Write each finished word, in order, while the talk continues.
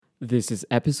This is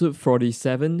episode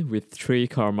 47 with Trey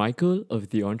Carmichael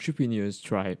of the Entrepreneurs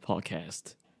Tribe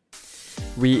podcast.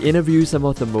 We interview some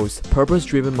of the most purpose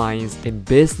driven minds in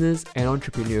business and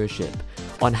entrepreneurship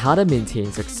on how to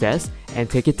maintain success and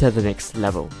take it to the next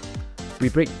level. We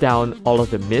break down all of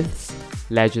the myths,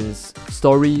 legends,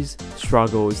 stories,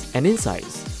 struggles, and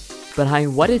insights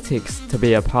behind what it takes to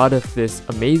be a part of this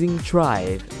amazing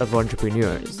tribe of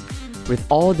entrepreneurs with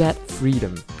all that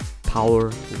freedom, power,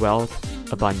 wealth,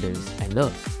 abundance, and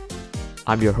love.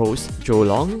 I'm your host, Joe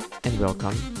Long, and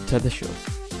welcome to the show.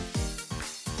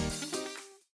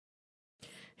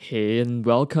 Hey, and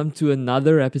welcome to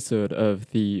another episode of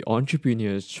the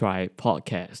Entrepreneurs Tribe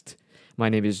podcast. My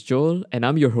name is Joel, and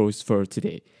I'm your host for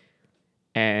today.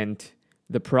 And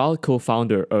the proud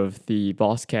co-founder of the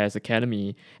Bosscast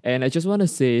Academy, and I just want to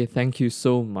say thank you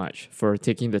so much for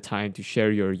taking the time to share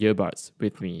your earbuds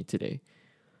with me today.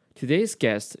 Today's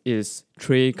guest is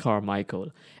Trey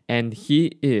Carmichael, and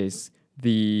he is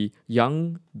the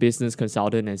young business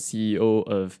consultant and CEO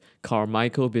of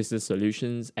Carmichael Business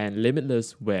Solutions and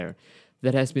Limitless Wear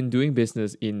that has been doing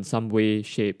business in some way,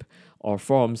 shape, or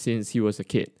form since he was a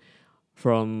kid.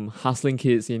 From hustling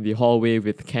kids in the hallway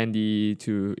with candy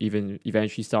to even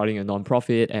eventually starting a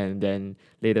nonprofit and then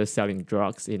later selling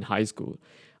drugs in high school.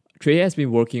 Trey has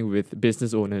been working with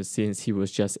business owners since he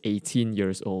was just 18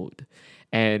 years old.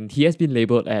 And he has been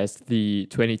labeled as the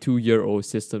 22-year-old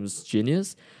systems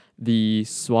genius, the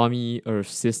Swami of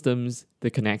systems, the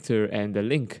connector, and the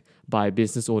link by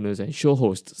business owners and show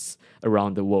hosts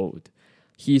around the world.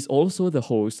 He is also the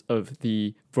host of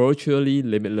the Virtually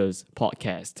Limitless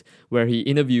podcast, where he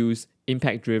interviews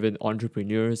impact driven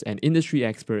entrepreneurs and industry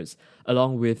experts,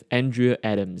 along with Andrea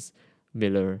Adams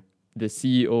Miller, the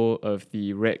CEO of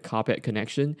the Red Carpet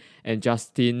Connection, and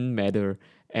Justin Mather,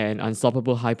 an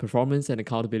unstoppable high performance and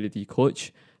accountability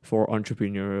coach for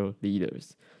entrepreneurial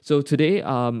leaders. So today,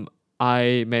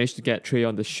 I managed to get Trey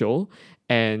on the show,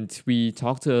 and we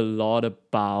talked a lot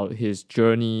about his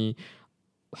journey,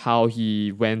 how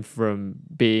he went from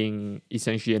being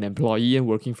essentially an employee and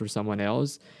working for someone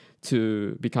else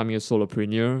to becoming a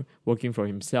solopreneur, working for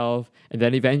himself, and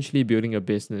then eventually building a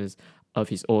business of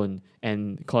his own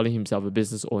and calling himself a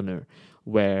business owner,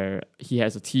 where he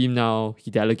has a team now,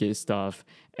 he delegates stuff,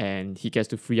 and he gets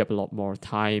to free up a lot more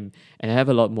time and have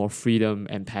a lot more freedom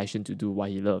and passion to do what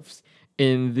he loves.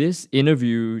 In this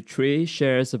interview, Trey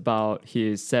shares about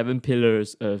his 7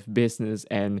 pillars of business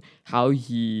and how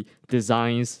he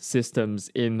designs systems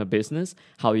in a business,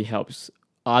 how he helps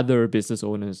other business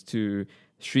owners to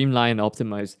streamline and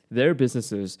optimize their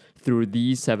businesses through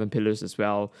these 7 pillars as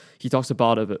well. He talks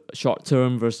about a short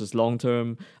term versus long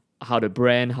term, how to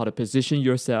brand, how to position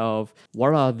yourself,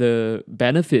 what are the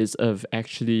benefits of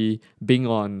actually being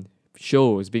on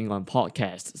shows, being on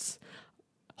podcasts,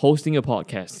 hosting a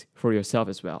podcast for yourself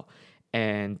as well,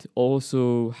 and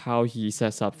also how he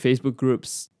sets up Facebook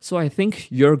groups. So I think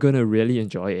you're gonna really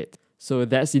enjoy it. So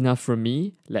that's enough from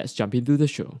me. Let's jump into the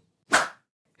show.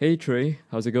 Hey Trey,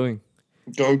 how's it going?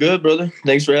 Going good, brother.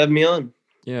 Thanks for having me on.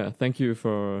 Yeah, thank you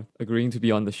for agreeing to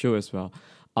be on the show as well.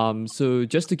 So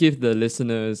just to give the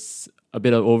listeners a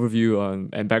bit of overview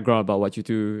and background about what you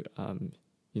do,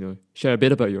 share a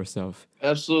bit about yourself.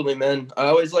 Absolutely, man. I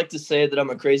always like to say that I'm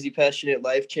a crazy, passionate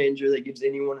life changer that gives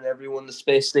anyone and everyone the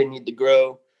space they need to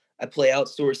grow. I play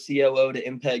outsource COO to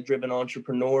impact-driven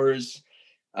entrepreneurs.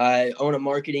 I own a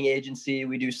marketing agency.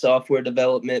 We do software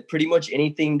development. Pretty much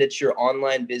anything that your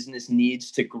online business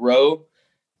needs to grow,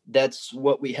 that's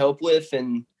what we help with.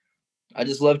 And I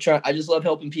just love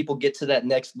helping people get to that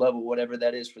next level, whatever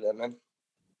that is for them, man.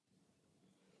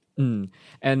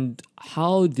 And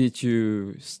how did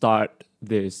you start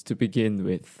this to begin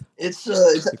with? It's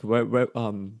Like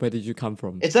where did you come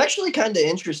from? It's actually kind of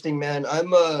interesting, man. I'm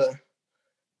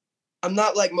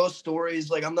not like most stories.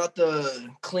 Like I'm not the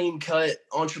clean cut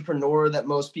entrepreneur that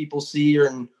most people see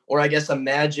or I guess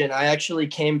imagine. I actually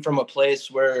came from a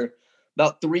place where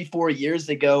about 3-4 years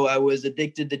ago, I was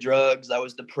addicted to drugs. I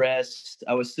was depressed.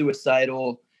 I was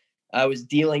suicidal. I was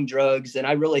dealing drugs. And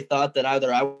I really thought that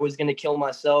either I was going to kill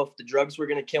myself, the drugs were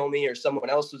going to kill me, or someone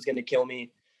else was going to kill me.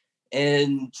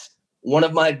 And one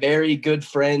of my very good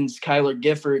friends, Kyler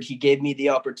Gifford, he gave me the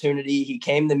opportunity. He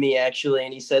came to me actually,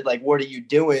 and he said, like, what are you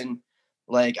doing?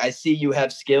 Like, I see you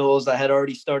have skills. I had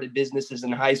already started businesses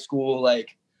in high school.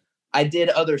 Like, I did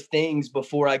other things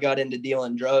before I got into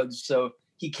dealing drugs. So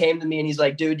he came to me and he's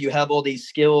like, dude, you have all these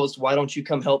skills. Why don't you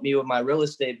come help me with my real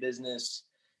estate business?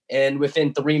 And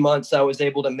within 3 months, I was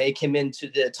able to make him into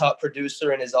the top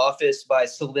producer in his office by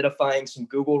solidifying some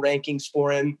Google rankings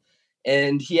for him.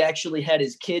 And he actually had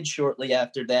his kid shortly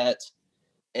after that.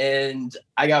 And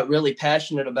I got really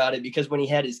passionate about it because when he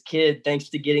had his kid, thanks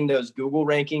to getting those Google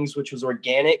rankings, which was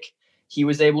organic, he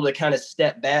was able to kind of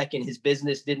step back and his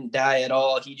business didn't die at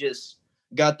all. He just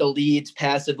got the leads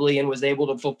passively and was able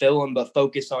to fulfill them, but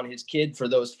focus on his kid for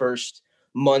those first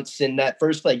months and that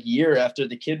first like year after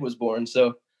the kid was born.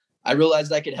 So I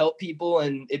realized I could help people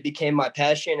and it became my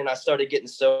passion and I started getting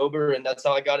sober and that's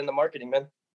how I got into marketing, man.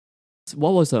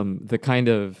 What was the kind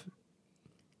of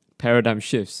paradigm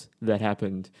shifts that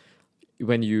happened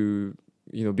when you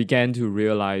began to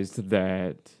realize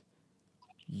that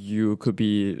you could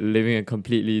be living a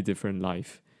completely different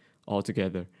life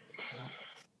altogether?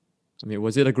 I mean,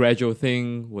 was it a gradual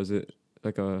thing? Was it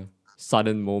like a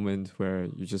sudden moment where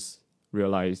you just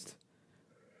realized?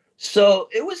 So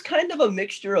it was kind of a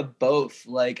mixture of both.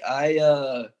 Like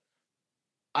I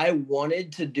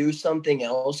wanted to do something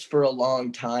else for a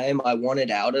long time. I wanted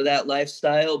out of that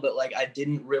lifestyle, but like I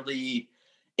didn't really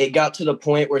it got to the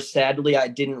point where sadly I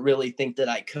didn't really think that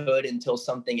I could until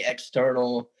something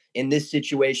external in this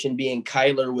situation being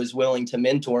Kyler was willing to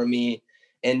mentor me.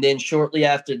 And then shortly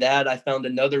after that, I found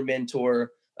another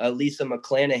mentor, Lisa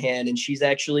McClanahan, and she's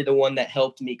actually the one that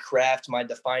helped me craft my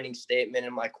defining statement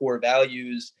and my core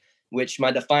values, which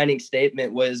my defining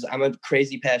statement was I'm a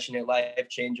crazy passionate life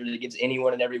changer that gives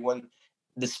anyone and everyone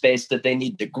the space that they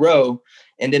need to grow.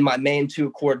 And then my main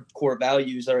two core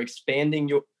values are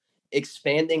expanding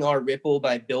our ripple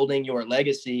by building your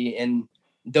legacy. And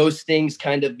those things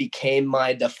kind of became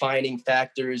my defining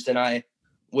factors. And I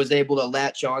was able to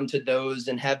latch on to those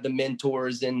and have the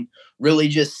mentors and really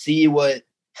just see what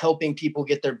helping people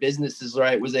get their businesses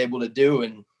right was able to do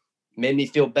and made me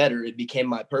feel better. It became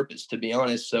my purpose, to be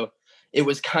honest. So it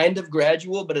was kind of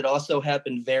gradual, but it also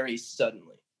happened very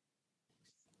suddenly.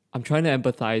 I'm trying to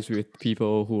empathize with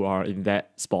people who are in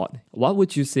that spot. What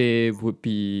would you say would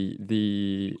be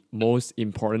the most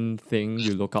important thing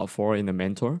you look out for in a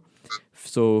mentor?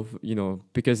 So,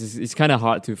 because it's kind of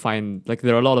hard to find, like,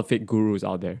 there are a lot of fake gurus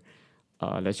out there.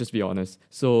 Let's just be honest.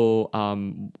 So,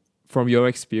 from your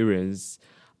experience,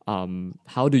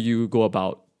 how do you go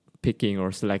about picking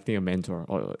or selecting a mentor?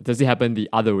 Or does it happen the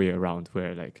other way around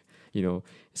where, like,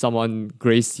 someone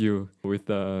graced you with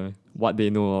what they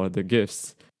know or the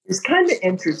gifts? It's kind of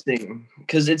interesting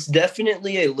because it's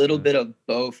definitely a little bit of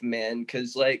both, man.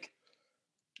 Because like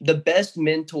the best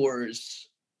mentors,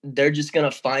 they're just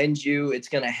gonna find you. It's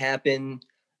gonna happen.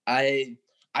 I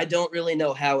I don't really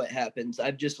know how it happens.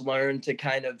 I've just learned to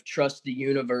kind of trust the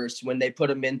universe when they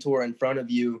put a mentor in front of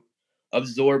you.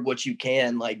 Absorb what you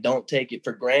can. Like don't take it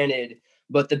for granted.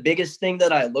 But the biggest thing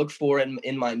that I look for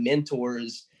in my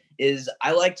mentors is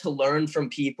I like to learn from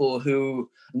people who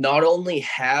not only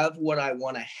have what I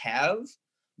want to have,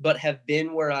 but have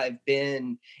been where I've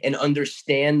been and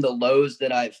understand the lows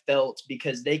that I've felt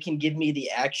because they can give me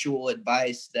the actual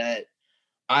advice that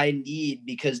I need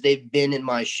because they've been in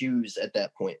my shoes at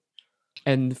that point.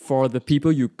 And for the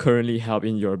people you currently help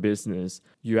in your business,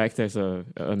 you act as a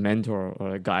mentor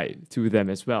or a guide to them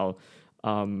as well.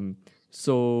 Um,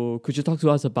 so could you talk to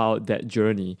us about that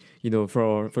journey?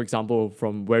 For example,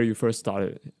 from where you first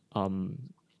started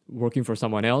working for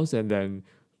someone else and then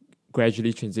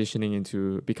gradually transitioning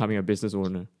into becoming a business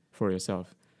owner for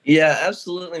yourself. Yeah,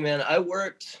 absolutely, man. I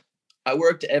worked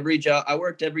every job. I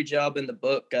worked every job in the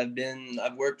book.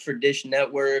 I've worked for Dish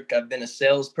Network. I've been a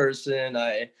salesperson.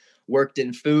 I worked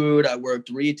in food. I worked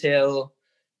retail.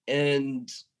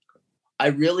 And I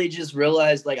really just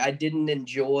realized like I didn't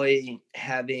enjoy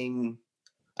having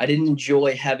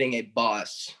a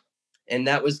boss. And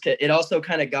it also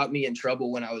kind of got me in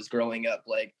trouble when I was growing up.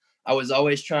 Like I was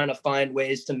always trying to find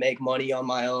ways to make money on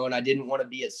my own. I didn't want to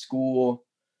be at school.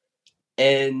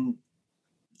 And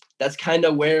that's kind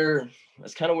of where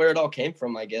it all came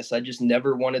from, I guess. I just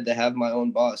never wanted to have my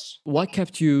own boss. What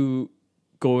kept you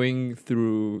going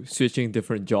through switching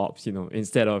different jobs,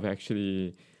 instead of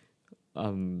actually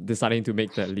deciding to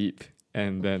make that leap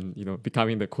and then,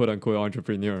 becoming the quote unquote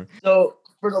entrepreneur? So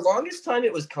for the longest time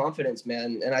it was confidence,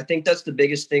 man. And I think that's the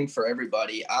biggest thing for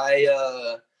everybody.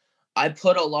 I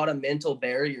put a lot of mental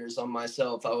barriers on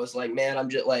myself. I was like, man, I'm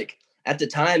just like, at the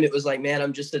time, it was like, man,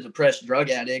 I'm just a depressed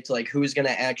drug addict. Like, who's going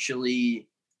to actually,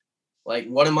 like,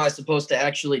 what am I supposed to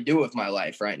actually do with my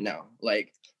life right now?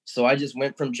 Like, so I just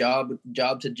went from job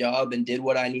to job and did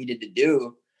what I needed to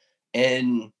do.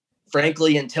 And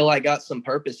frankly, until I got some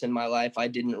purpose in my life, I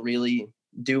didn't really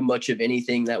do much of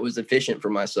anything that was efficient for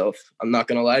myself. I'm not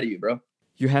going to lie to you, bro.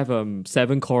 You have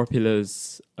 7 core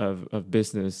pillars of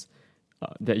business.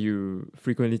 that you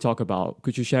frequently talk about.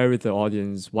 Could you share with the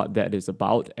audience what that is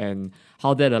about and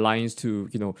how that aligns to,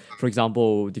 for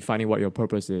example, defining what your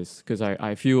purpose is? Because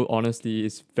I feel honestly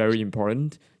it's very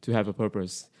important to have a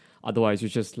purpose. Otherwise, you're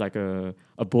just like a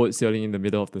boat sailing in the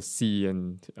middle of the sea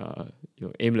and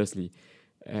aimlessly,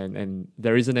 and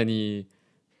there isn't any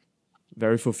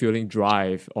very fulfilling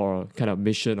drive or kind of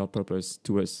mission or purpose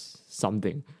towards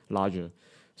something larger.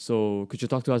 So could you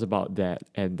talk to us about that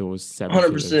and those seven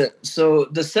pillars? 100%. So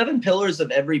the seven pillars of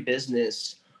every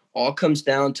business all comes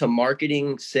down to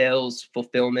marketing, sales,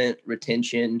 fulfillment,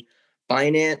 retention,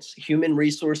 finance, human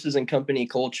resources and company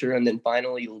culture, and then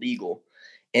finally legal.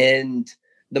 And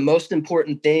the most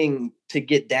important thing to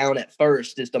get down at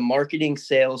first is the marketing,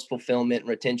 sales, fulfillment, and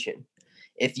retention.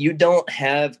 If you don't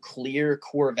have clear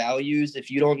core values, if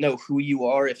you don't know who you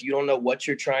are, if you don't know what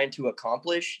you're trying to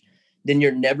accomplish, then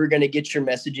you're never going to get your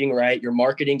messaging right. Your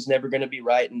marketing's never going to be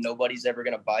right, and nobody's ever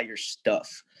going to buy your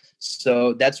stuff.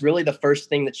 So that's really the first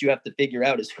thing that you have to figure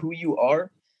out is who you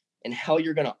are and how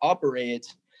you're going to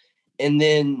operate. And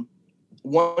then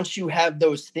once you have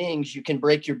those things, you can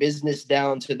break your business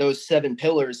down to those seven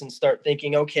pillars and start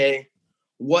thinking, okay,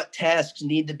 what tasks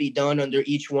need to be done under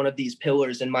each one of these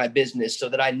pillars in my business so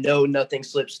that I know nothing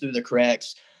slips through the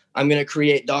cracks. I'm going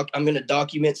to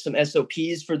document some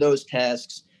SOPs for those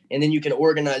tasks, and then you can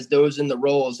organize those in the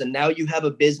roles. And now you have a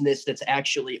business that's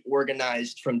actually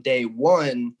organized from day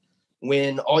one,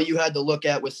 when all you had to look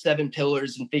at was seven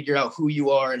pillars and figure out who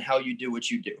you are and how you do what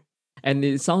you do. And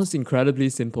it sounds incredibly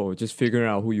simple, just figuring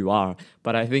out who you are.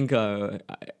 But I think,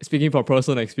 speaking from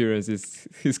personal experience,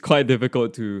 it's quite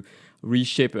difficult to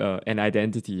reshape an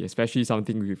identity, especially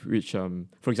something with which,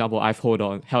 for example, I've held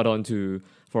on to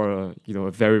for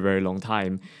a very very long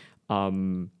time.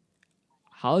 Um,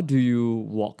 how do you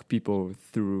walk people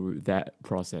through that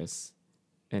process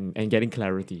and getting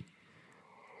clarity?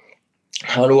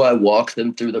 How do I walk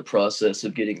them through the process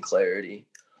of getting clarity?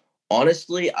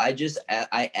 Honestly,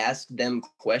 I ask them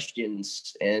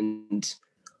questions, and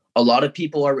a lot of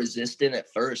people are resistant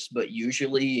at first, but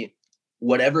usually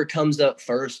whatever comes up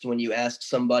first when you ask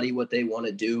somebody what they want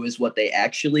to do is what they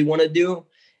actually want to do.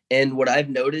 And what I've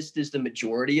noticed is the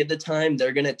majority of the time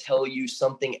they're going to tell you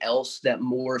something else that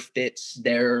more fits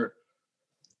their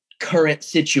current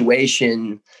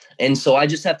situation. And so I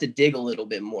just have to dig a little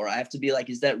bit more. I have to be like,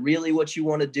 is that really what you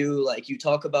want to do? Like, you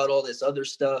talk about all this other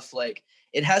stuff. Like,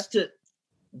 it has to,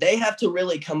 they have to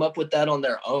really come up with that on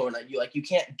their own. You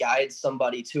can't guide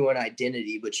somebody to an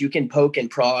identity, but you can poke and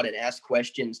prod and ask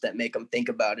questions that make them think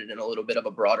about it in a little bit of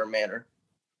a broader manner.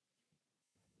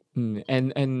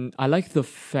 And I like the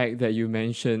fact that you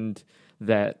mentioned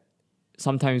that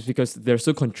sometimes because they're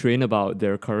so constrained about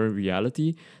their current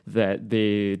reality that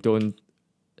they don't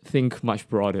think much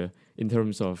broader in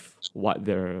terms of what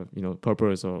their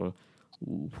purpose or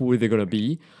who they're gonna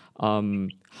be.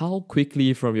 How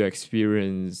quickly, from your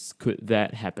experience, could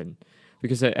that happen?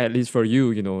 Because at least for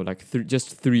you, like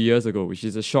just 3 years ago, which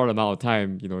is a short amount of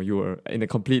time, you were in a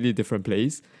completely different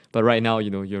place. But right now,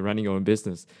 you're running your own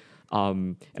business.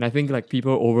 And I think like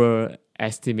people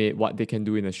overestimate what they can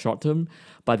do in the short term,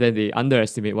 but then they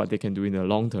underestimate what they can do in the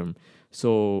long term.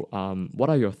 So, what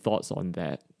are your thoughts on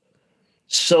that?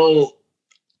 So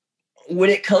when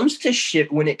it comes to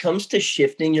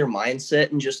shifting your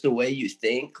mindset and just the way you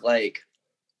think, like,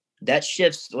 that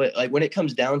shifts, like, when it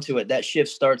comes down to it, that shift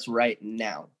starts right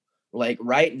now. Like,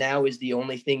 right now is the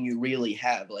only thing you really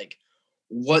have. Like,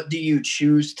 what do you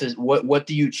choose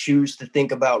to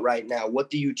think about right now? What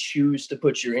do you choose to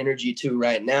put your energy to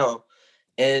right now?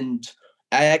 And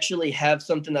I actually have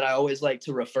something that I always like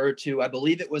to refer to. I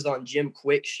believe it was on Jim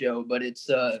Quick's show, but it's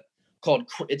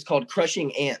called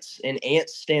Crushing Ants, and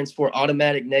ants stands for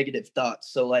automatic negative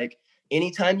thoughts. So, like,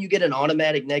 anytime you get an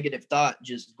automatic negative thought,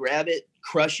 just grab it,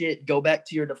 crush it, go back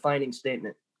to your defining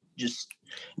statement. Just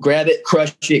grab it,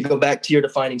 crush it, go back to your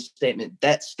defining statement.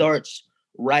 That starts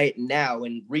right now,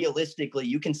 and realistically,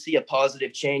 you can see a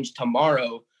positive change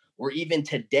tomorrow or even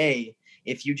today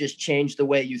if you just change the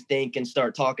way you think and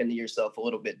start talking to yourself a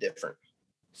little bit different.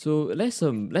 So let's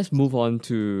move on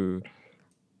to,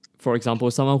 for example,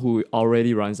 someone who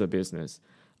already runs a business,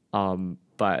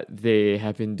 but they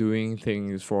have been doing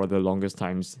things for the longest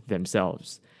times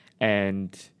themselves.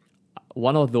 And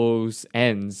one of those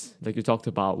ends, like you talked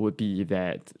about, would be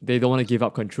that they don't want to give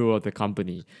up control of the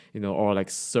company, or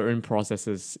like certain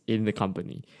processes in the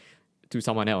company to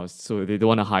someone else. So they don't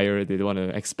want to hire, they don't want to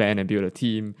expand and build a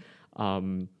team.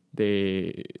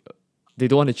 They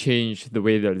don't want to change the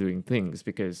way they're doing things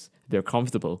because they're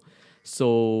comfortable.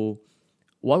 So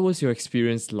what was your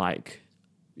experience like,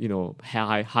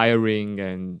 hiring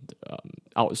and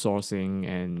outsourcing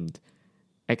and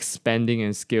expanding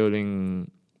and scaling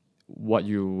what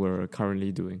you were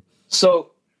currently doing?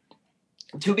 So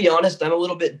to be honest, I'm a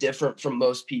little bit different from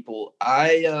most people.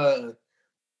 I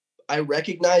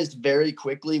recognized very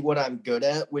quickly what I'm good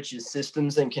at, which is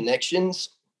systems and connections.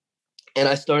 And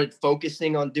I started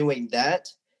focusing on doing that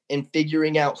and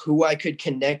figuring out who I could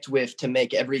connect with to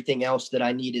make everything else that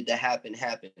I needed to happen.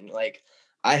 Like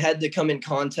I had to come in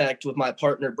contact with my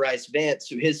partner Bryce Vance,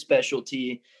 who his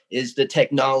specialty is the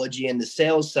technology and the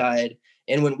sales side.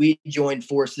 And when we joined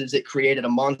forces, it created a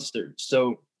monster.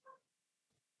 So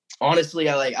honestly,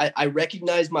 I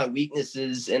recognize my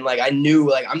weaknesses, and like I knew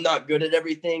like I'm not good at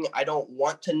everything. I don't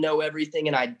want to know everything,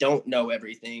 and I don't know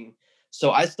everything.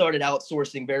 So I started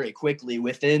outsourcing very quickly.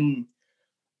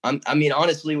 I mean,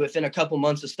 honestly, within a couple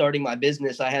months of starting my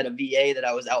business, I had a VA that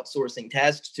I was outsourcing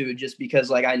tasks to, just because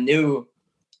like I knew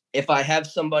if I have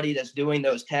somebody that's doing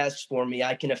those tasks for me,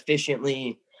 I can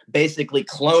efficiently basically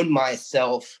clone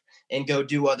myself and go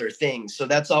do other things. So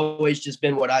that's always just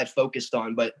been what I've focused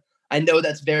on. But I know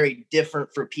that's very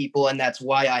different for people, and that's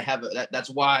why I have that's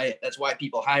why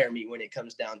people hire me when it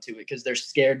comes down to it, because they're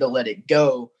scared to let it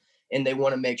go, and they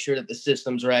want to make sure that the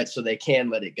system's right so they can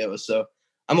let it go. So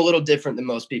I'm a little different than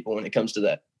most people when it comes to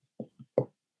that.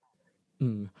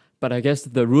 Mm. But I guess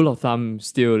the rule of thumb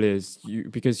still is you,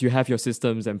 because you have your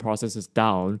systems and processes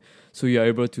down, so you're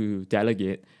able to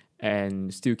delegate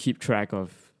and still keep track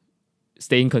of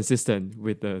staying consistent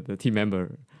with the team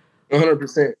member.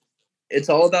 100%. It's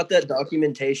all about that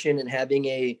documentation and having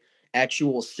a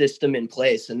actual system in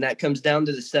place, and that comes down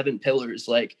to the 7 pillars.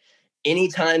 Like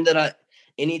anytime that I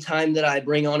anytime that I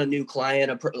bring on a new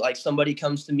client, like somebody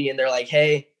comes to me and they're like,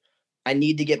 "Hey, I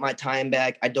need to get my time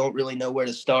back. I don't really know where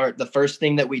to start." The first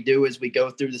thing that we do is we go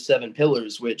through the 7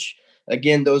 pillars, which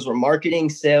again, those were marketing,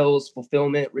 sales,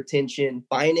 fulfillment, retention,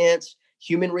 finance,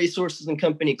 human resources and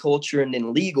company culture, and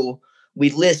then legal. We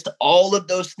list all of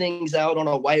those things out on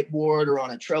a whiteboard or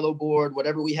on a Trello board,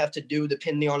 whatever we have to do,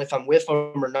 depending on if I'm with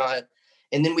them or not.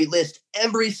 And then we list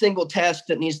every single task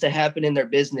that needs to happen in their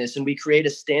business. And we create a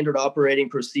standard operating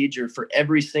procedure for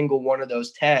every single one of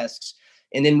those tasks.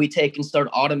 And then we take and start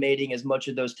automating as much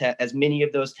of as many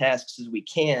of those tasks as we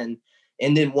can.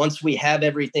 And then once we have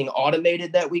everything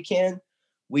automated that we can,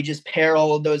 we just pair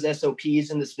all of those SOPs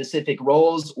into specific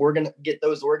roles, get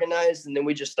those organized, and then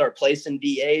we just start placing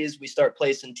VAs, we start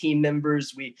placing team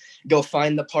members, we go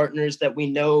find the partners that we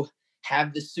know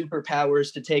have the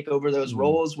superpowers to take over those Mm.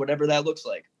 roles, whatever that looks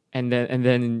like. And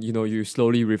then you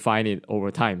slowly refine it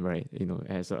over time, right?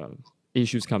 As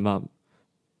issues come up.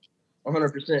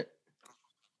 100%.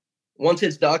 Once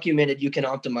it's documented, you can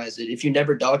optimize it. If you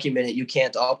never document it, you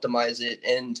can't optimize it.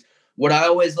 And what I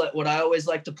always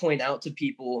like to point out to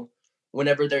people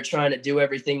whenever they're trying to do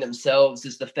everything themselves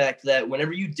is the fact that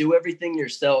whenever you do everything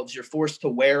yourselves, you're forced to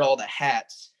wear all the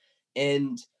hats.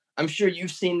 And I'm sure you've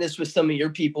seen this with some of your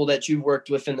people that you've worked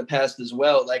with in the past as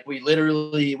well. Like we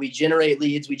generate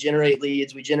leads, we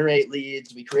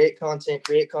create content,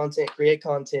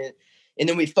 and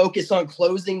then we focus on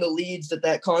closing the leads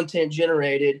that content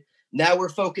generated. Now we're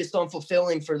focused on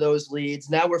fulfilling for those leads.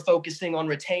 Now we're focusing on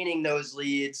retaining those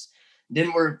leads.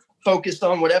 Then we're focused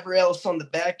on whatever else on the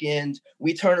back end.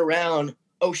 We turn around,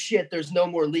 oh shit, there's no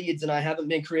more leads and I haven't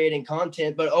been creating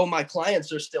content, but oh, my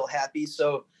clients are still happy.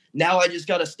 So now I just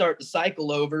got to start the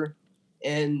cycle over.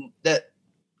 And that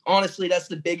honestly, that's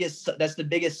the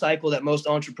biggest cycle that most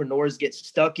entrepreneurs get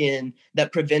stuck in,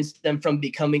 that prevents them from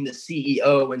becoming the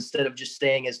CEO instead of just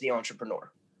staying as the entrepreneur.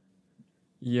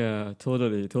 Yeah,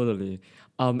 totally, totally.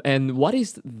 And what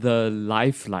is the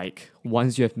life like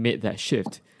once you have made that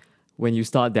shift? When you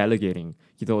start delegating,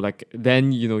 like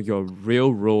then, your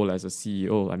real role as a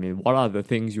CEO. I mean, what are the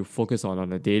things you focus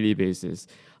on a daily basis?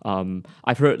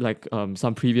 I've heard like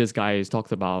some previous guys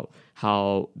talked about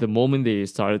how the moment they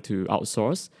started to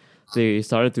outsource, they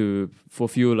started to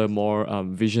fulfill a more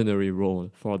visionary role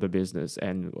for the business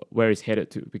and where it's headed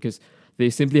to, because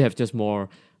they simply have just more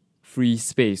free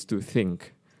space to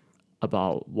think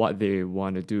about what they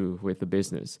want to do with the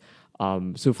business.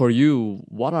 So for you,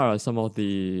 what are some of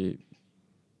the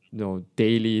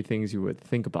daily things you would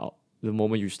think about the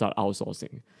moment you start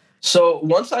outsourcing? So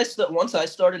once I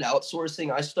started outsourcing,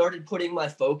 I started putting my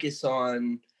focus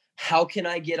on how can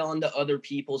I get onto other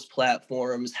people's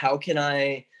platforms? How can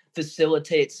I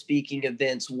facilitate speaking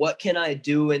events? What can I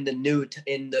do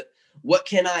what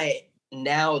can I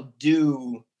now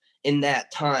do in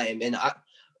that time? And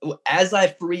as I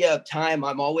free up time,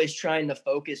 I'm always trying to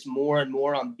focus more and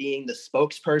more on being the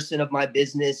spokesperson of my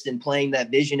business and playing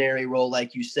that visionary role,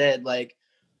 like you said, like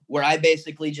where I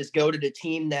basically just go to the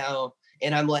team now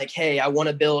and I'm like, hey, I want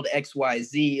to build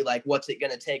XYZ. Like, what's it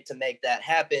going to take to make that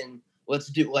happen? let's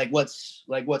do let's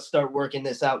start working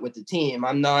this out with the team.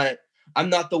 I'm not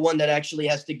the one that actually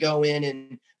has to go in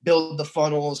and build the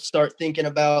funnels, start thinking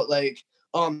about like,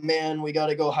 oh man, we got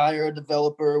to go hire a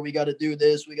developer, we got to do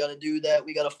this, we got to do that,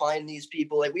 we got to find these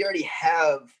people. Like we already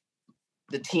have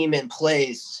the team in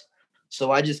place. So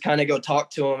I just kind of go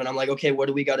talk to them and I'm like, okay, what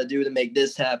do we got to do to make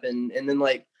this happen? And then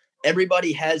like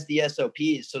everybody has the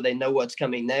SOPs, so they know what's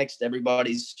coming next.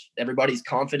 Everybody's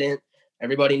confident.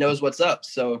 Everybody knows what's up.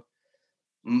 So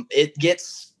it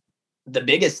gets, the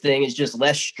biggest thing is just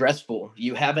less stressful.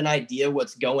 You have an idea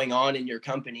what's going on in your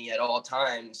company at all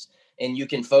times, and you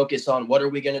can focus on what are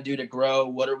we going to do to grow?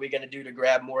 What are we going to do to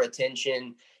grab more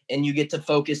attention? And you get to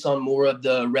focus on more of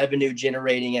the revenue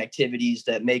generating activities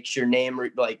that makes your name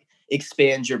like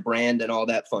expands your brand and all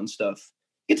that fun stuff.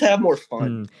 You get to have more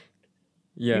fun.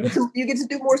 Yeah. You get to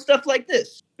do more stuff like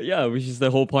this. Yeah, which is the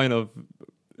whole point of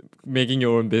making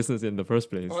your own business in the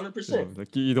first place. 100%.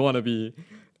 Like you don't want to be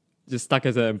just stuck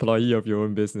as an employee of your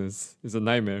own business. It's a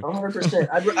nightmare.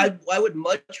 100%. I would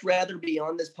much rather be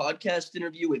on this podcast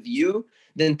interview with you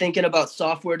than thinking about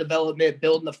software development,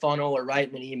 building a funnel, or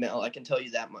writing an email. I can tell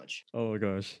you that much. Oh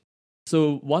gosh.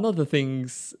 So one of the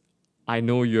things I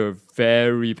know you're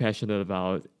very passionate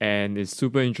about and is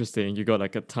super interesting, you got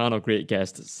like a ton of great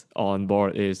guests on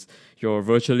board, is your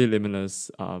Virtually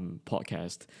Limitless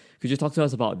podcast. Could you talk to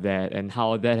us about that and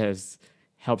how that has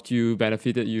helped you,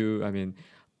 benefited you? I mean,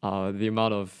 the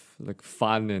amount of like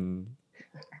fun and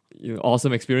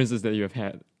awesome experiences that you have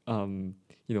had on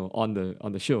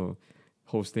the show,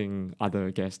 hosting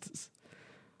other guests.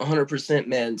 100%,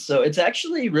 man. So it's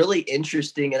actually really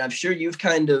interesting, and I'm sure you've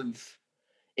kind of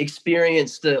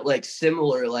experienced it like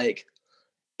similar. Like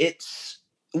it's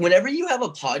whenever you have a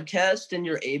podcast and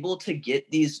you're able to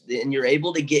get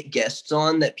guests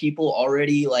on that people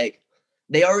already like,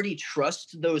 they already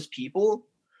trust those people,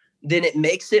 then it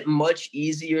makes it much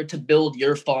easier to build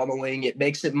your following. It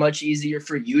makes it much easier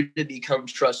for you to become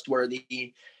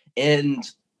trustworthy. And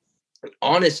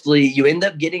honestly, you end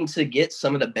up getting to get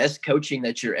some of the best coaching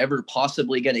that you're ever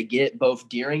possibly going to get, both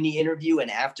during the interview and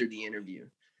after the interview.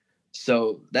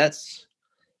 So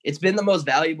it's been the most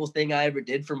valuable thing I ever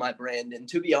did for my brand. And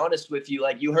to be honest with you,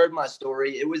 like you heard my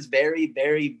story, it was very,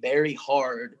 very, very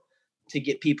hard to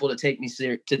get people to take me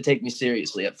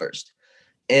seriously at first.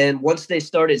 And once they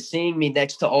started seeing me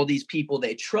next to all these people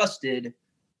they trusted,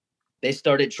 they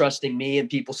started trusting me and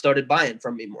people started buying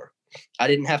from me more. I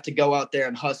didn't have to go out there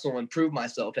and hustle and prove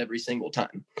myself every single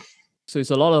time. So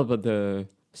it's a lot of the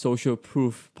social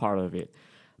proof part of it.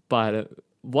 But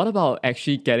what about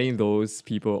actually getting those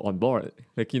people on board?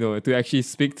 Like, to actually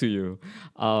speak to you.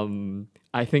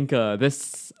 I think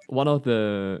that's one of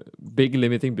the big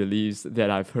limiting beliefs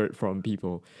that I've heard from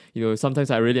people.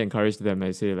 Sometimes I really encourage them.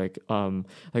 I say like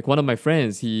one of my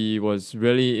friends, he was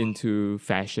really into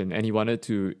fashion and he wanted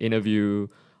to interview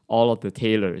all of the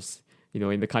tailors,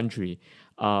 in the country.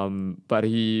 But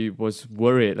he was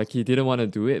worried, like he didn't want to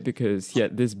do it because he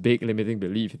had this big limiting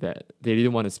belief that they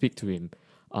didn't want to speak to him.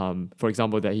 For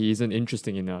example, that he isn't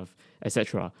interesting enough,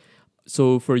 etc.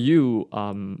 So for you,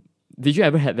 did you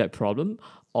ever had that problem,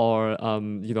 or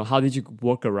how did you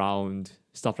work around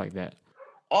stuff like that?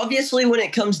 Obviously, when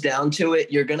it comes down to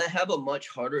it, you're gonna have a much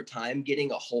harder time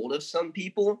getting a hold of some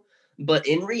people. But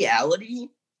in reality,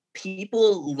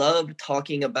 people love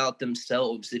talking about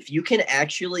themselves. If you can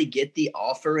actually get the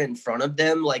offer in front of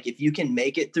them, like if you can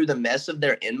make it through the mess of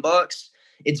their inbox,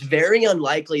 it's very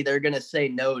unlikely they're going to say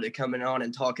no to coming on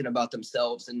and talking about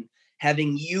themselves and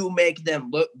having you make them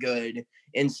look good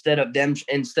instead of them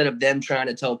trying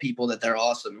to tell people that they're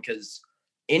awesome. Because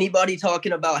anybody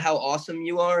talking about how awesome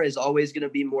you are is always going to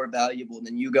be more valuable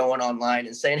than you going online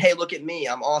and saying, hey, look at me,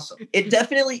 I'm awesome. It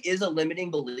definitely is a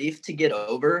limiting belief to get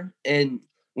over. And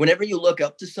whenever you look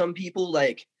up to some people,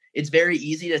 like it's very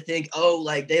easy to think, oh,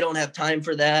 like they don't have time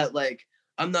for that. Like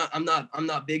I'm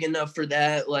not big enough for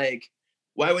that. Like,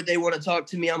 why would they want to talk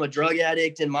to me? I'm a drug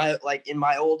addict in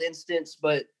my old instance.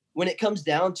 But when it comes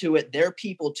down to it, they're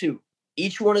people too.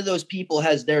 Each one of those people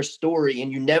has their story.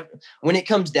 And when it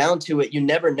comes down to it, you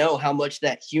never know how much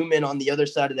that human on the other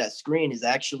side of that screen is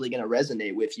actually going to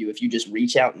resonate with you if you just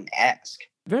reach out and ask.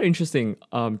 Very interesting,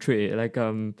 Trey. Like,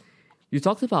 you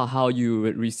talked about how you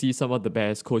would receive some of the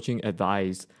best coaching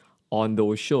advice on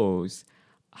those shows.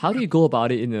 How do you go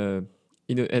about it in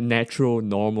a natural,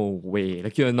 normal way?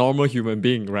 Like you're a normal human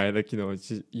being, right? Like it's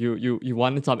just, you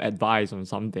wanted some advice on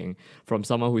something from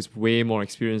someone who's way more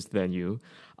experienced than you.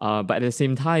 But at the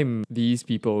same time, these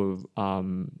people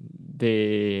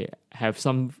they have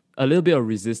a little bit of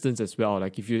resistance as well.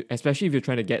 Like especially if you're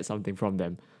trying to get something from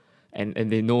them, and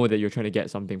they know that you're trying to get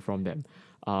something from them,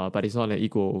 but it's not an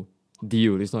equal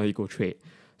deal, it's not equal trade.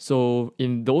 So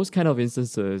in those kind of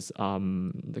instances,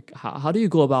 how do you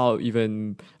go about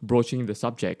even broaching the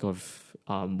subject of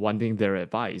wanting their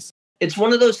advice? It's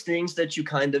one of those things that you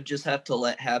kind of just have to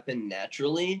let happen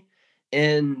naturally.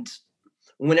 And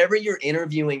whenever you're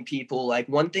interviewing people, like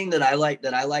one thing that I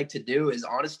like to do is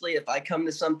honestly, if I come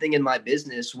to something in my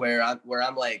business where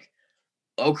I'm like,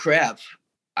 oh crap,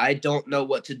 I don't know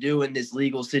what to do in this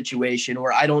legal situation,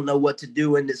 or I don't know what to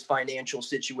do in this financial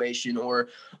situation, or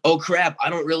oh crap, I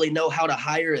don't really know how to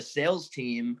hire a sales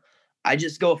team. I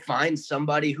just go find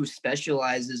somebody who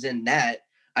specializes in that.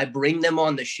 I bring them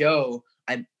on the show.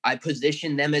 I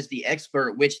position them as the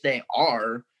expert, which they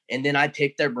are, and then I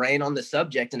pick their brain on the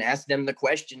subject and ask them the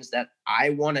questions that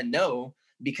I want to know,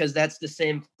 because that's the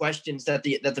same questions that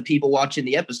the people watching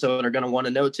the episode are going to want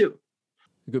to know too.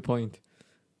 Good point.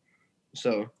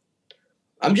 So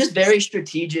I'm just very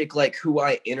strategic, like who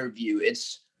I interview.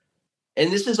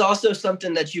 And this is also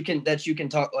something that you can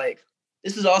talk, like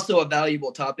this is also a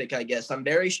valuable topic, I guess. I'm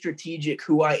very strategic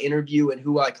who I interview and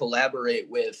who I collaborate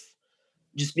with,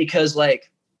 just because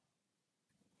like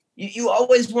you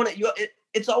always want to,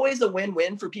 it's always a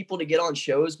win-win for people to get on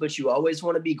shows, but you always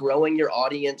want to be growing your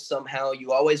audience somehow.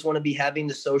 You always want to be having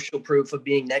the social proof of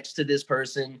being next to this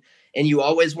person. And you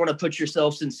always want to put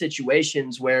yourselves in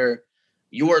situations where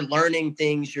you're learning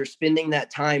things, you're spending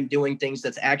that time doing things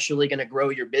that's actually going to grow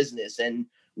your business. And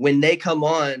when they come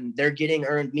on, they're getting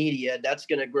earned media. That's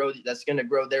going to grow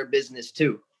their business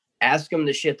too. Ask them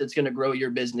the shit that's going to grow your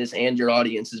business and your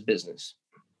audience's business.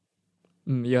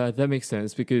 Yeah, that makes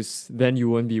sense because then you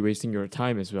won't be wasting your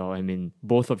time as well. I mean,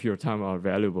 both of your time are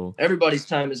valuable. Everybody's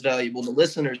time is valuable. The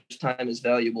listener's time is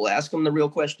valuable. Ask them the real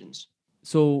questions.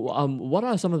 So, what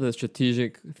are some of the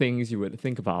strategic things you would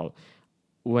think about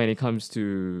when it comes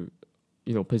to,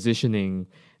 positioning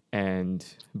and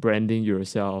branding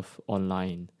yourself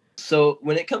online? So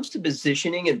when it comes to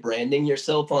positioning and branding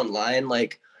yourself online,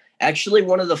 like actually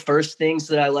one of the first things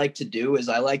that I like to do is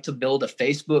I like to build a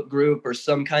Facebook group or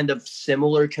some kind of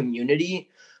similar community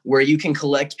where you can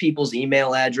collect people's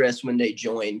email address when they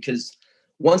join. Because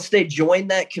once they join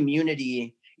that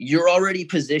community, you're already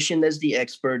positioned as the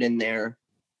expert in there.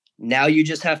 Now you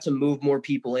just have to move more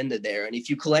people into there. And if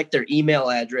you collect their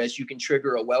email address, you can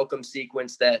trigger a welcome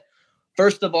sequence that,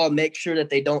 first of all, make sure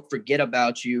that they don't forget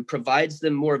about you, provides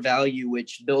them more value,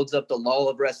 which builds up the law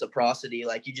of reciprocity.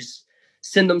 Like you just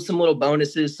send them some little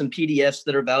bonuses, some PDFs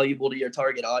that are valuable to your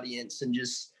target audience, and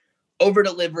just over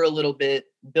deliver a little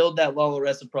bit, build that law of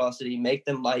reciprocity, make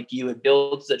them like you. It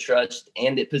builds the trust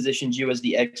and it positions you as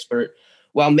the expert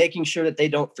while making sure that they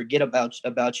don't forget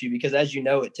about you. Because as you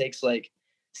know, it takes like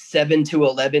 7 to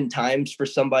 11 times for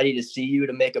somebody to see you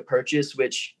to make a purchase,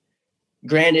 which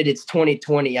granted it's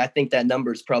 2020. I think that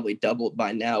number is probably doubled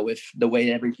by now with the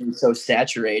way everything's so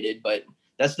saturated, but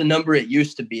that's the number it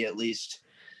used to be at least.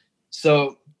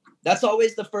 So that's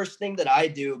always the first thing that I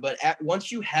do. But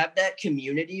once you have that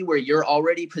community where you're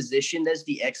already positioned as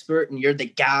the expert and you're the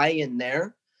guy in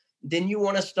there, then you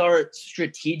want to start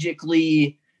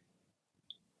strategically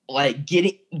like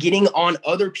getting on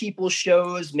other people's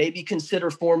shows, maybe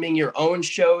consider forming your own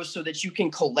show so that you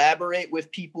can collaborate with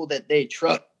people that they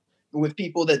trust,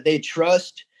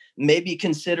 maybe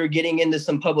consider getting into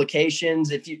some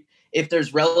publications. If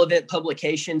there's relevant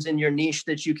publications in your niche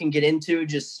that you can get into,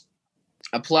 just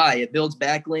apply. It builds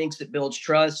backlinks, it builds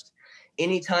trust.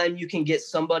 Anytime you can get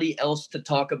somebody else to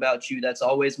talk about you, that's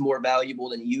always more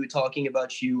valuable than you talking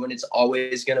about you, and it's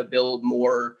always going to build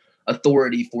more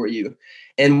authority for you.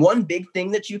 And one big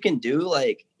thing that you can do,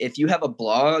 like if you have a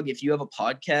blog, if you have a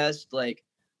podcast, like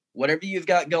whatever you've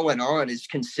got going on, is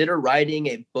consider writing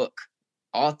a book.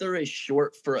 Author is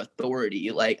short for authority.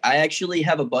 Like I actually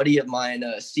have a buddy of mine,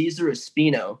 Cesar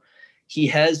Espino. He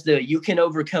has the You Can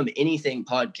Overcome Anything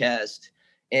podcast.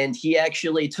 And he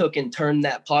actually took and turned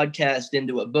that podcast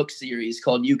into a book series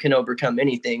called You Can Overcome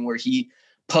Anything, where he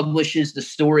publishes the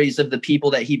stories of the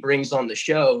people that he brings on the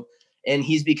show. And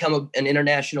he's become an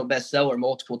international bestseller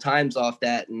multiple times off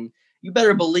that. And you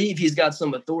better believe he's got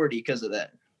some authority because of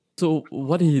that. So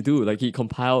what did he do? Like he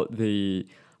compiled the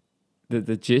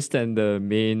gist and the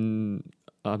main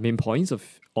points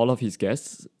of all of his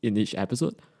guests in each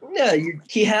episode. Yeah,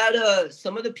 he had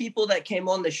some of the people that came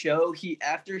on the show.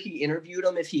 After he interviewed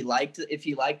them, if he liked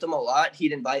them a lot,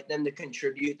 he'd invite them to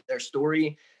contribute their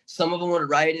story. Some of them would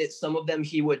write it. Some of them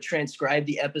he would transcribe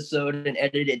the episode and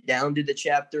edit it down to the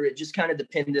chapter. It just kind of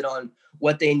depended on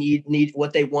what they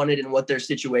what they wanted and what their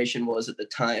situation was at the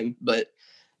time. But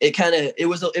it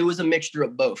was a mixture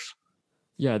of both.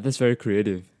 Yeah, that's very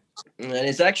creative. And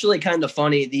it's actually kind of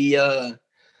funny.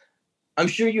 I'm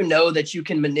sure you know that you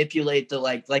can manipulate the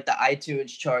like the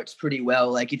iTunes charts pretty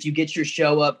well. Like if you get your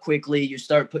show up quickly,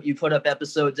 you put up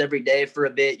episodes every day for a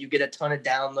bit, you get a ton of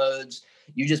downloads,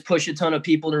 you just push a ton of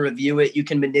people to review it, you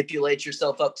can manipulate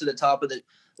yourself up to the top of the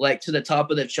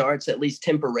charts, at least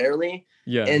temporarily.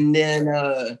 Yeah.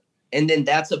 And then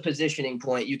that's a positioning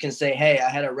point. You can say, hey, I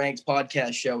had a ranked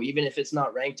podcast show. Even if it's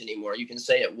not ranked anymore, you can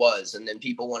say it was, and then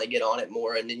people want to get on it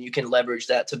more. And then you can leverage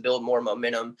that to build more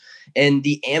momentum. And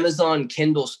the Amazon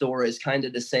Kindle store is kind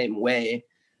of the same way.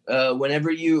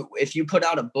 If you put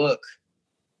out a book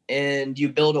and you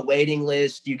build a waiting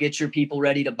list, you get your people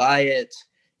ready to buy it,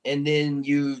 and then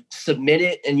you submit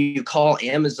it and you call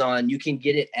Amazon, you can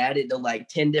get it added to like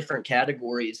 10 different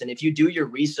categories. And if you do your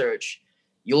research,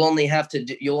 you'll only have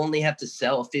to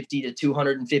sell 50 to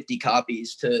 250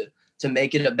 copies to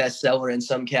make it a bestseller in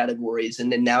some categories.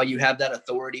 And then now you have that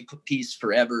authority piece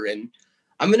forever. And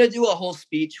I'm going to do a whole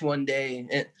speech one day.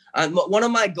 And one of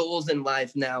my goals in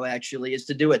life now actually is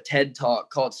to do a TED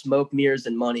Talk called Smoke, Mirrors,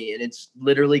 and Money. And it's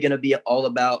literally going to be all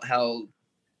about how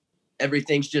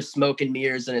everything's just smoke and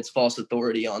mirrors and it's false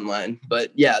authority online.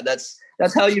 But yeah, that's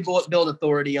how you build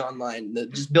authority online.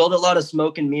 Just build a lot of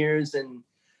smoke and mirrors, and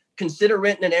consider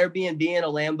renting an Airbnb and a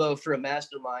Lambo for a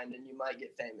mastermind, and you might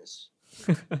get famous.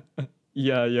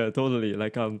 Yeah, totally.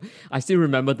 Like I still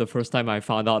remember the first time I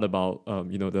found out about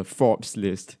the Forbes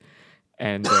list,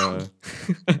 and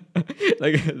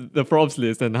like the Forbes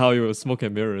list and how it was smoke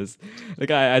and mirrors. Like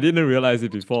I didn't realize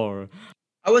it before.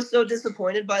 I was so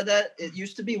disappointed by that. It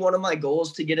used to be one of my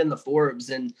goals to get in the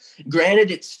Forbes, and granted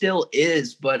it still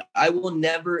is, but I will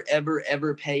never, ever,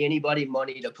 ever pay anybody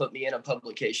money to put me in a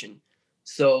publication.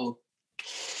 So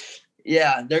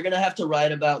yeah, they're going to have to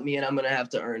write about me and I'm going to have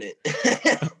to earn it.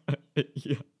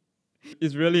 Yeah.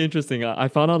 It's really interesting. I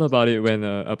found out about it when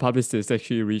a publicist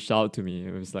actually reached out to me.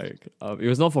 It was like, it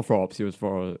was not for Forbes, it was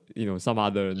for, some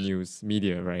other news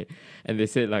media, right? And they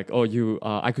said like, oh,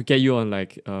 I could get you on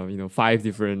like, 5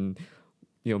 different,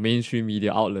 mainstream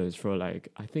media outlets for like,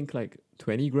 I think like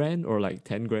 20 grand or like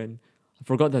 10 grand. I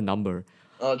forgot the number.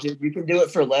 Oh, dude, you can do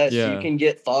it for less. Yeah. You can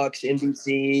get Fox,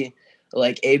 NBC,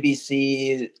 like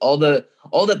ABC, all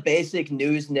the basic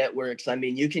news networks. I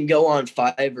mean, you can go on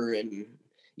Fiverr and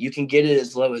you can get it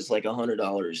as low as like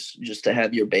 $100 just to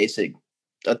have your basic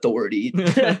authority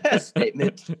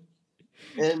statement.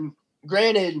 And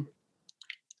granted,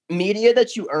 media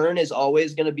that you earn is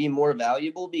always going to be more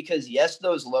valuable because yes,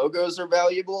 those logos are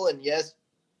valuable, and yes,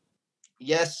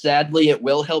 sadly, it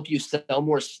will help you sell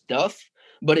more stuff.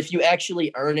 But if you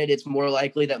actually earn it, it's more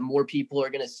likely that more people are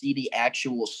going to see the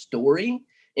actual story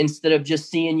instead of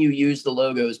just seeing you use the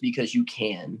logos because you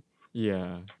can.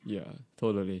 Yeah,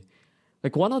 totally.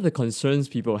 Like one of the concerns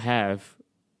people have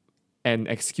and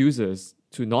excuses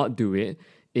to not do it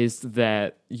is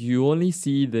that you only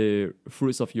see the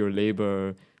fruits of your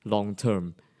labor long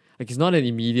term. Like it's not an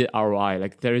immediate ROI.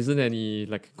 Like there isn't any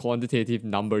like quantitative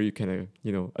number you can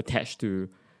attach to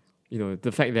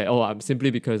the fact that I'm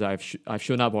simply because I've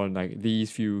shown up on like these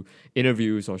few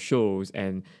interviews or shows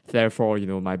and therefore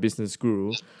my business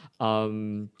grew.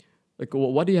 Like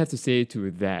what do you have to say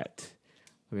to that?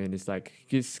 I mean, it's like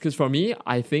because for me,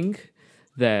 I think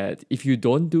that if you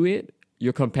don't do it,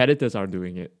 your competitors are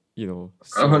doing it.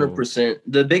 100%.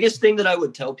 The biggest thing that I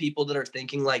would tell people that are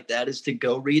thinking like that is to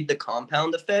go read The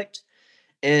Compound Effect,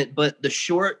 but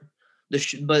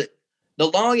the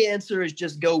long answer is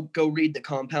just go read The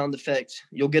Compound Effect.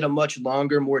 You'll get a much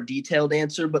longer, more detailed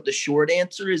answer. But the short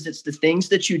answer is it's the things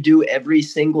that you do every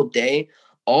single day.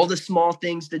 All the small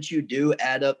things that you do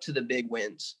add up to the big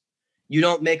wins.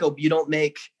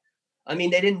 I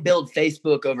mean, they didn't build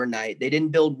Facebook overnight. They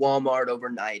didn't build Walmart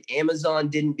overnight. Amazon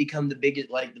didn't become the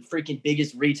freaking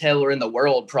biggest retailer in the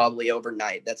world probably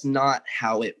overnight. That's not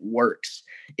how it works.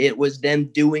 It was them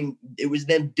doing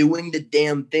the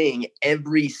damn thing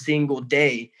every single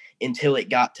day until it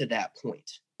got to that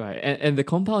point. Right. And The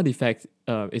Compound Effect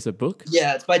is a book?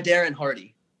 Yeah, it's by Darren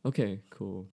Hardy. Okay,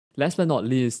 cool. Last but not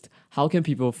least, how can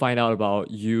people find out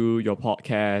about you, your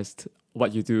podcast,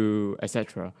 what you do,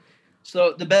 etc.?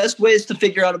 So the best ways to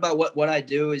figure out about what I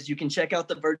do is you can check out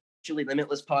the Virtually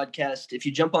Limitless podcast. If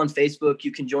you jump on Facebook,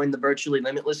 you can join the Virtually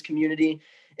Limitless community.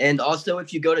 And also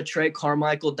if you go to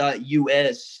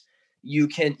TreyCarmichael.us, you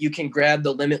can grab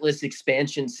the Limitless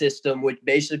Expansion System, which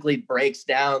basically breaks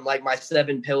down like my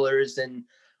 7 pillars and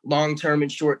long-term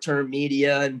and short-term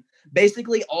media and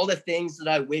basically all the things that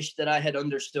I wish that I had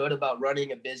understood about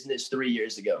running a business 3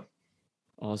 years ago.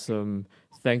 Awesome.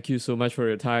 Thank you so much for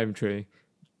your time, Trey.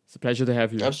 It's a pleasure to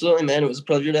have you. Absolutely, man. It was a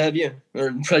pleasure to have you. Or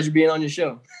a pleasure being on your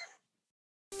show.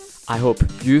 I hope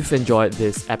you've enjoyed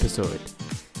this episode.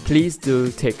 Please do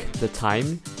take the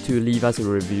time to to leave us a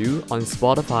review on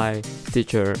Spotify,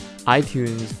 Stitcher,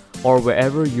 iTunes, or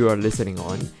wherever you are listening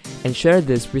on, and share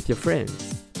this with your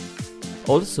friends.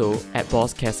 Also, at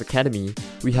Bosscast Academy,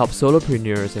 we help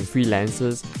solopreneurs and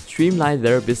freelancers streamline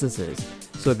their businesses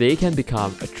so they can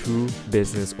become a true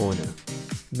business owner.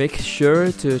 Make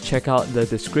sure to check out the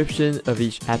description of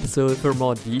each episode for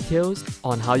more details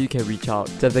on how you can reach out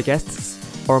to the guests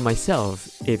or myself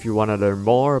if you want to learn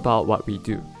more about what we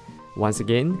do. Once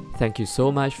again, thank you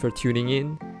so much for tuning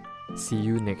in. See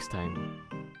you next time.